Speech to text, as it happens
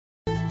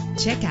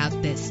Check out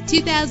this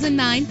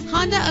 2009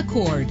 Honda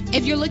Accord.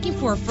 If you're looking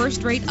for a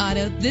first-rate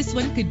auto, this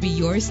one could be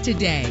yours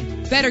today.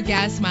 Better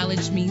gas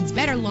mileage means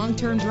better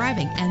long-term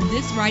driving, and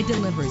this ride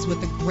delivers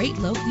with a great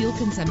low fuel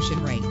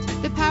consumption rate.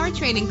 The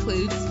powertrain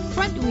includes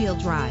front-wheel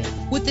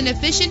drive with an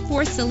efficient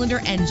 4-cylinder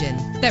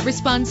engine that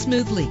responds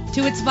smoothly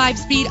to its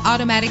 5-speed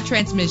automatic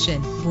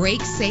transmission.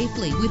 Brake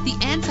safely with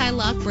the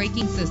anti-lock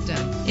braking system.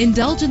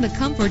 Indulge in the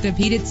comfort of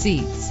heated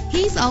seats.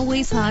 He's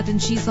always hot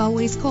and she's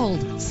always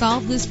cold.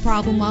 Solve this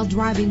problem while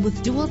driving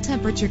with dual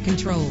temperature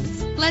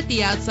controls. Let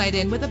the outside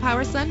in with a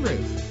power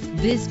sunroof.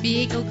 This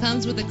vehicle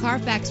comes with a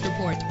Carfax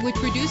report, which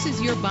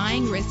reduces your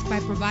buying risk by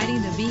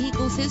providing the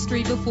vehicle's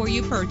history before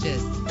you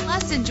purchase.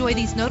 Plus, enjoy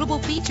these notable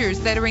features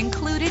that are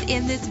included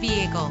in this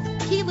vehicle: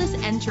 keyless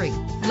entry,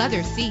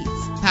 leather seats,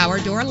 power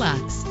door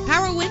locks,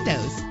 power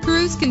windows,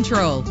 cruise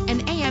control,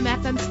 an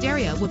AM/FM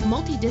stereo with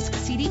multi-disc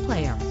CD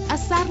player, a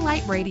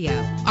satellite radio.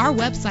 Our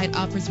website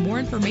offers more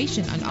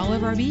information on all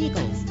of our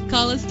vehicles.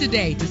 Call us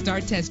today to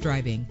start test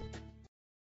driving.